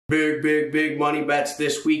Big money bets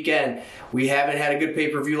this weekend. We haven't had a good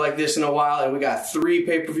pay-per-view like this in a while, and we got 3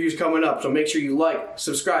 pay-per-views coming up. So make sure you like,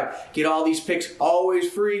 subscribe, get all these picks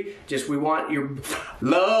always free. Just we want your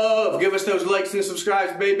love. Give us those likes and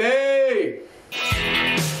subscribes, baby.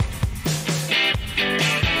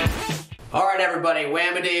 Alright everybody,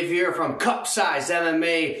 Whamma Dave here from Cup Size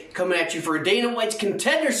MMA, coming at you for Dana White's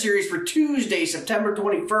Contender Series for Tuesday, September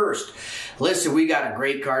 21st. Listen, we got a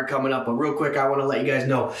great card coming up, but real quick I want to let you guys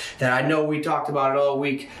know that I know we talked about it all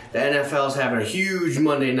week. The NFL's having a huge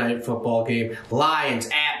Monday night football game. Lions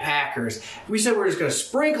at Packers. We said we're just going to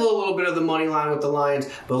sprinkle a little bit of the money line with the Lions,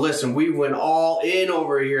 but listen, we went all in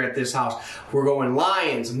over here at this house. We're going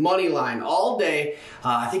Lions, money line all day.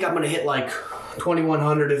 I think I'm going to hit like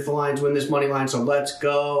 2,100 if the Lions win this money line, so let's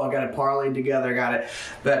go. I got it parlayed together. I got it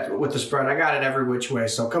bet with the spread. I got it every which way.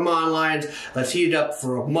 So come on, Lions. Let's heat it up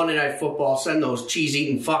for Monday Night Football. Send those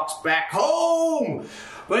cheese-eating fucks back home.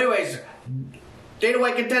 But anyways, Dana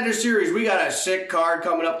White Contender Series. We got a sick card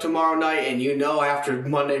coming up tomorrow night, and you know after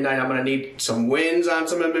Monday night I'm going to need some wins on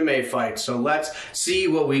some MMA fights. So let's see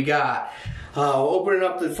what we got. Opening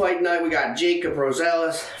up the fight night, we got Jacob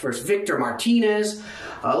Rosales versus Victor Martinez.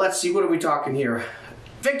 Let's see, what are we talking here?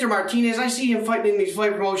 Victor Martinez, I see him fighting in these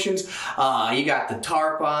fight promotions. You got the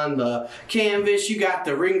tarp on the canvas. You got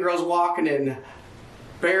the ring girls walking in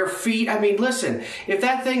bare feet. I mean, listen, if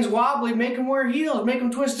that thing's wobbly, make them wear heels. Make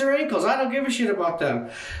them twist their ankles. I don't give a shit about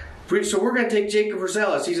them. So we're going to take Jacob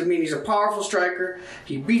Rosales. He's a powerful striker.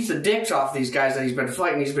 He beats the dicks off these guys that he's been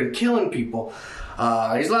fighting. He's been killing people.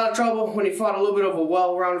 He's a lot of trouble when he fought a little bit of a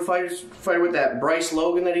well-rounded fighter with that Bryce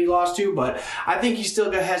Logan that he lost to, but I think he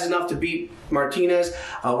still has enough to beat Martinez.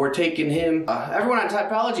 We're taking him. Everyone on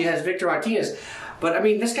Typology has Victor Martinez, but I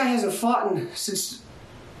mean, this guy hasn't fought since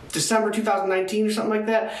December 2019 or something like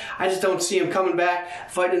that. I just don't see him coming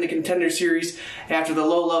back, fighting in the Contender Series after the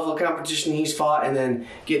low-level competition he's fought and then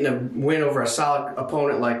getting a win over a solid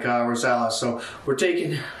opponent like Rosales. So we're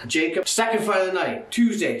taking Jacob. Second fight of the night,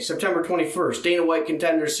 Tuesday, September 21st, Dana White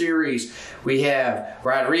Contender Series. We have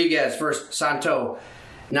Rodrigues versus Santo.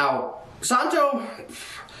 Now, Santo,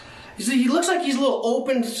 he looks like he's a little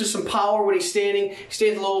open to some power when he's standing. He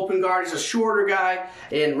stands low open guard. He's a shorter guy.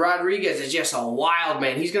 And Rodrigues is just a wild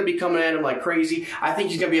man. He's going to be coming at him like crazy. I think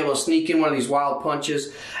he's going to be able to sneak in one of these wild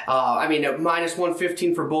punches. I mean, at minus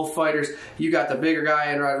 115 for both fighters. You got the bigger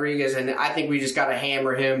guy in Rodrigues, and I think we just got to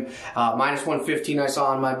hammer him. Minus 115 I saw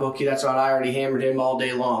on my bookie. That's what I already hammered him all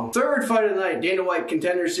day long. Third fight of the night, Dana White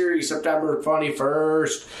Contender Series, September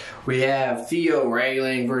 21st. We have Theo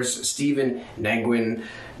Rlayang versus Stephen Nguyen.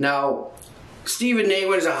 Now, Stephen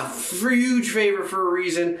Nguyen is a huge favorite for a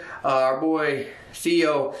reason. Our boy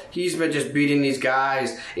Theo, he's been just beating these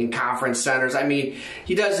guys in conference centers. I mean,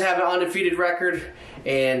 he does have an undefeated record,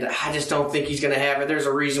 and I just don't think he's going to have it. There's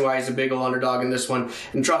a reason why he's a big old underdog in this one.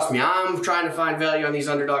 And trust me, I'm trying to find value on these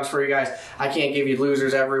underdogs for you guys. I can't give you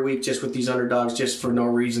losers every week just with these underdogs just for no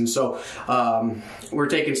reason. So we're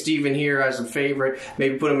taking Steven here as a favorite.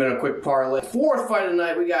 Maybe put him in a quick parlay. Fourth fight of the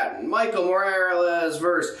night, we got Michael Morales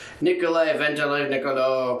versus Nikolay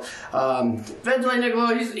Veretennikov.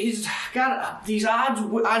 Veretennikov, he's got these odds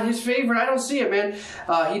on his favorite. I don't see it, man.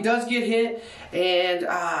 He does get hit, and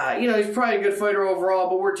you know, he's probably a good fighter overall,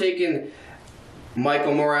 but we're taking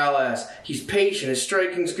Michael Morales. He's patient. His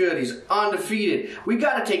striking's good. He's undefeated. We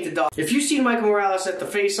got to take the dog. If you've seen Michael Morales at the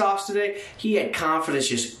face-offs today, he had confidence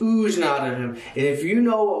just oozing out of him. And if you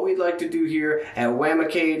know what we'd like to do here at Whamma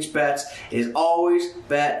Cage Bets is always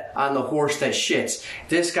bet on the horse that shits.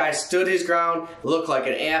 This guy stood his ground, looked like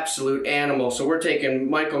an absolute animal. So we're taking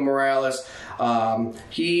Michael Morales.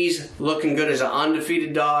 He's looking good as an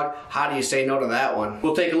undefeated dog. How do you say no to that one?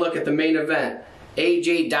 We'll take a look at the main event.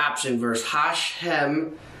 AJ Dobson versus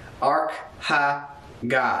HASHEM ARKHAGHA.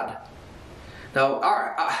 Now,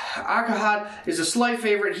 Arkhaghha is a slight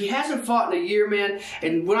favorite. He hasn't fought in a year, man.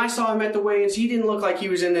 And when I saw him at the weigh-ins, he didn't look like he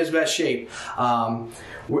was in his best shape.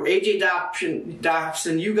 AJ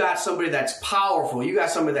Dobson, you got somebody that's powerful. You got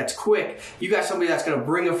somebody that's quick. You got somebody that's going to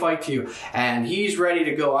bring a fight to you. And he's ready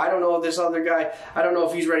to go. I don't know this other guy. I don't know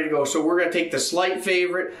if he's ready to go. So we're going to take the slight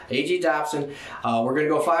favorite, AJ Dobson. We're going to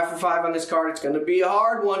go 5 for 5 on this card. It's going to be a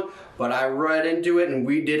hard one, but I read into it and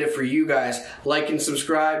we did it for you guys. Like and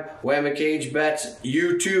subscribe. Whamma Cage Bets.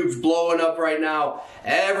 YouTube's blowing up right now.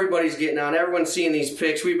 Everybody's getting on. Everyone's seeing these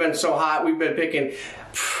picks. We've been so hot. We've been picking...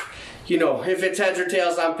 You know, if it's heads or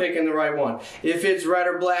tails, I'm picking the right one. If it's red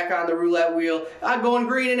or black on the roulette wheel, I'm going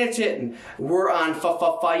green and it's hitting. We're on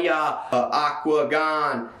Fire Aqua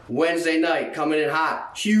Gone. Wednesday night, coming in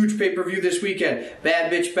hot. Huge pay-per-view this weekend.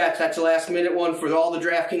 Bad Bitch Bets, that's a last-minute one for all the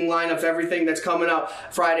DraftKings lineups, everything that's coming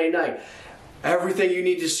out Friday night. everything you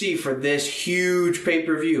need to see for this huge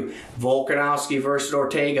pay-per-view. Volkanovski versus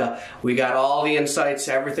Ortega. We got all the insights.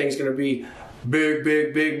 Everything's going to be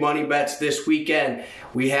big money bets this weekend.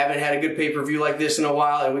 We haven't had a good pay-per-view like this in a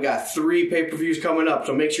while, and we got 3 pay-per-views coming up.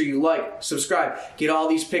 So make sure you like, subscribe, get all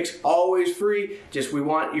these picks always free. Just we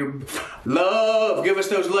want your love. Give us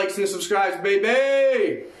those likes and subscribes,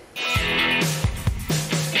 baby.